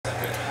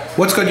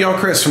What's good, y'all?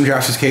 Chris from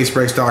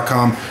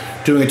DraftScasebreaks.com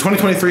doing a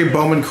 2023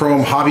 Bowman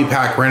Chrome Hobby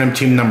Pack Random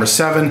Team number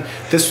 7.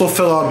 This will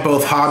fill out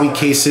both hobby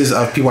cases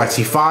of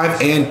PYT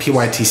 5 and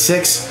PYT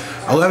 6.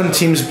 11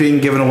 teams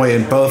being given away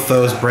in both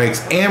those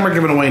breaks, and we're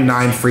giving away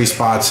 9 free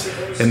spots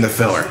in the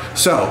filler.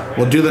 So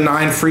we'll do the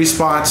 9 free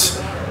spots,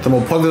 then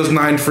we'll plug those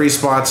 9 free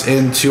spots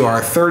into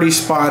our 30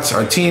 spots,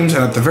 our teams,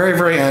 and at the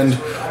very end,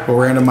 we'll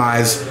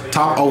randomize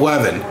top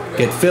 11.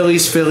 Get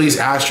Phillies,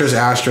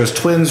 Astros,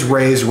 Twins,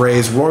 Rays,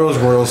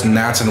 Royals,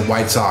 Nats, and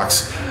White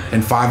Sox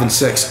in 5 and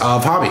 6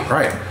 of hobby. All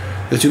right,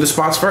 let's do the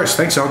spots first.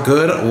 Thanks, y'all.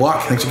 Good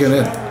luck. Thanks for getting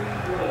in.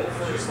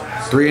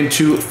 3 and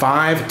 2,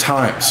 5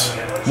 times.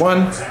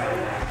 1,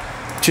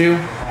 2,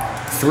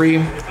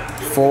 3,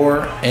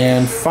 4,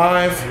 and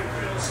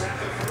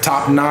 5. The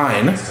top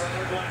 9.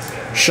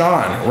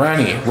 Sean,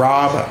 Rennie,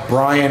 Rob,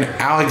 Brian,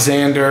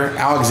 Alexander,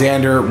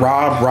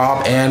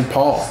 Rob, and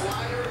Paul.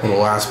 A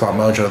little last spot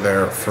mojo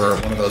there for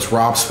one of those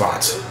Rob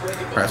spots.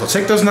 All right, so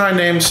take those 9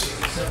 names,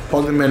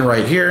 plug them in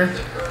right here.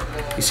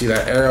 You see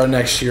that arrow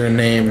next to your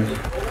name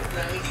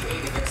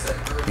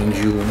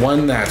means you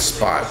won that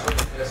spot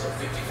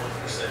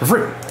for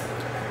free.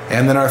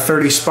 And then our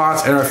 30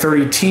 spots and our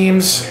 30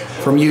 teams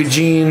from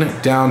Eugene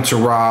down to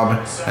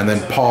Rob, and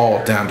then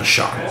Paul down to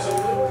Sean.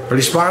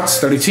 30 spots,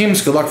 30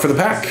 teams. Good luck for the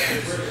pack.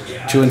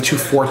 2 and 2,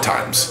 4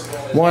 times.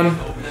 1,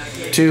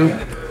 2,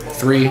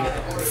 3,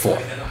 4.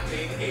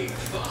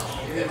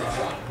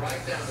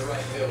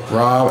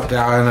 Rob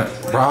down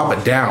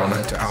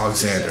to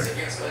Alexander.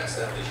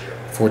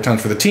 4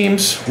 times for the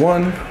teams.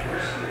 1,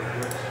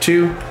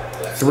 2,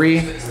 3,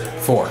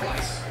 4.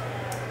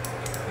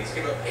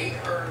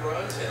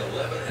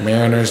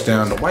 Mariners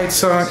down to White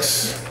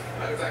Sox.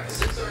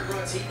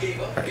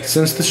 Alright,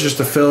 since this is just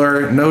a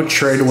filler, no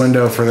trade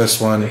window for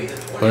this one.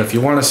 But if you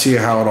want to see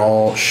how it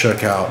all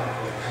shook out,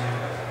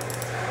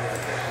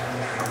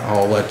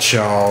 I'll let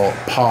y'all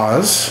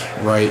pause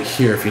right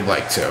here if you'd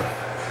like to.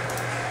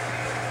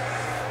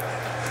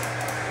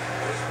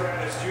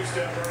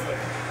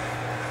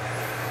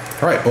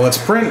 Alright, well, let's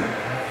print.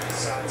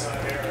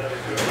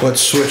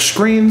 Let's switch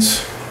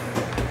screens.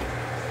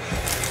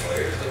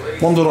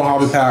 One little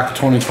hobby pack,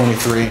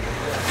 2023.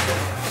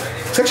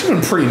 It's actually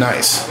been pretty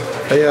nice.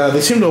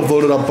 They seem to have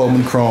loaded up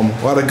Bowman Chrome.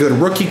 A lot of good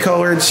rookie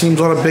colored, seems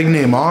a lot of big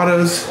name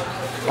autos.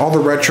 All the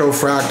retro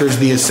fractors,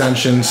 the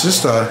Ascensions.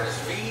 Just a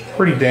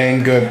pretty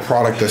dang good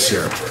product this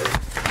year.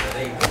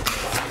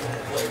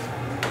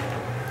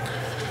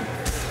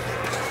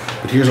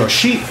 But here's our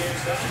sheet.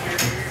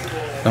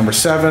 Number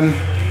 7,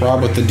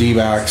 Rob with the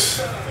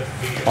D-backs,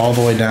 all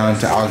the way down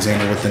to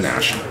Alexander with the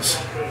Nationals.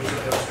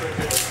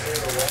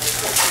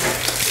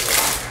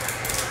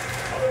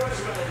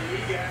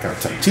 Got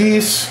a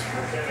Tatis.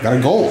 Got a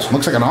gold.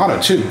 Looks like an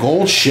auto, too.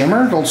 Gold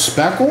shimmer, gold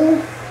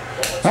speckle.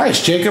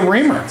 Nice, Jacob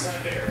Reamer.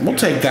 We'll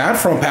take that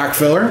from a pack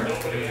filler.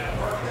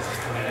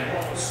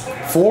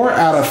 4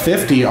 out of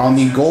 50 on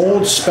the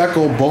gold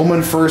speckle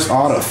Bowman first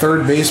auto.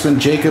 Third baseman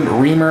Jacob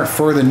Reamer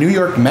for the New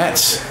York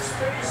Mets.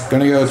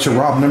 Gonna go to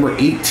Rob, number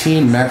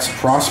 18 Mets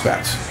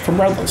prospect from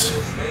Redlands.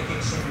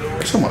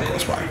 Somewhat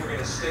close by.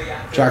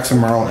 Jackson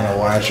Merle and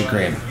Elijah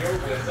Green.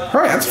 All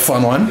right, that's a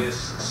fun one.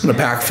 The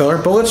pack filler,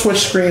 but let's switch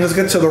screens. Let's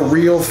get to the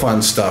real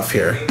fun stuff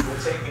here.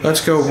 Let's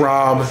go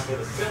Rob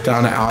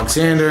down to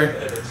Alexander.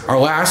 Our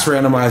last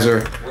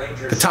randomizer,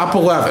 the top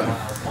 11.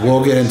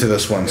 We'll get into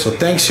this one. So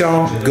thanks,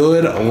 y'all.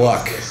 Good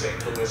luck.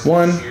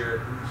 1,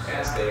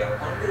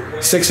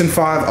 6 and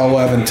 5,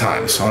 11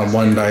 times on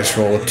 1 dice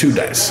roll with 2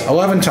 dice.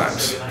 11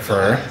 times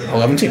for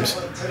 11 teams.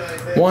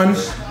 1,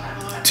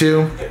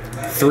 2,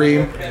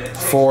 3,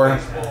 4,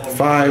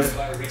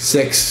 5,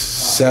 6,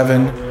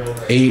 7,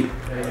 8,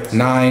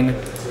 9,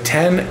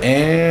 10,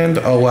 and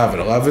 11.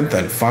 11th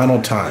and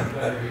final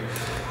time.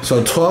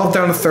 So 12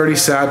 down to 30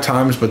 sad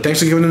times, but thanks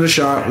for giving it a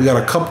shot. We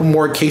got a couple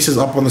more cases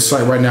up on the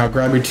site right now.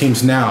 Grab your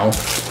teams now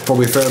before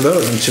we throw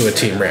those into a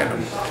team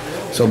random.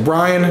 So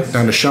Brian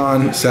down to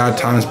Sean, sad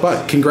times,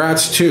 but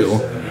congrats to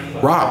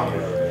Rob,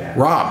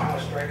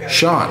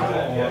 Sean,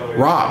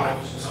 Rob,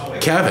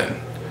 Kevin,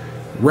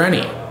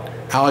 Rennie,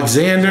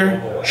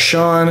 Alexander,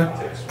 Sean,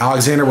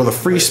 Alexander with a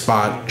free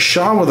spot,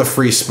 Sean with a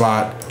free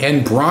spot,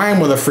 and Brian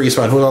with a free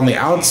spot, who's on the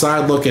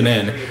outside looking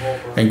in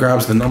and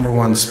grabs the number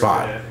 1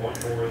 spot.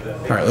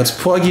 All right, let's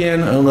plug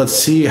in and let's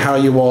see how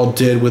you all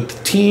did with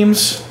the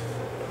teams.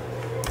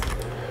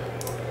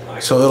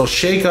 So it'll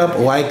shake up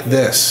like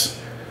this.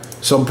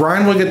 So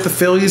Brian will get the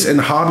Phillies in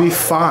hobby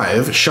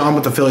 5, Sean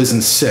with the Phillies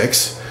in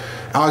 6,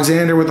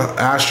 Alexander with the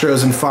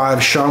Astros in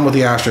 5, Sean with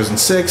the Astros in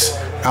 6,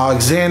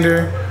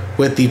 Alexander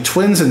with the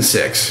Twins in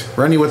 6,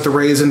 Rennie with the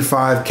Rays in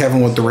 5, Kevin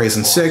with the Rays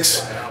in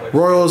 6,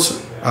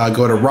 Royals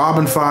go to Rob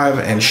in 5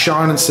 and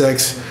Sean in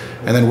 6,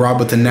 and then Rob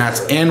with the Nats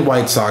and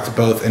White Sox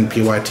both in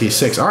PYT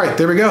 6. All right,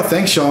 there we go.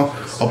 Thanks, y'all.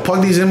 I'll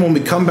plug these in when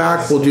we come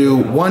back. We'll do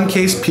 1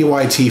 case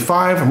PYT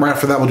 5, and right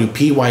after that we'll do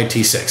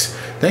PYT 6.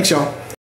 Thanks, y'all.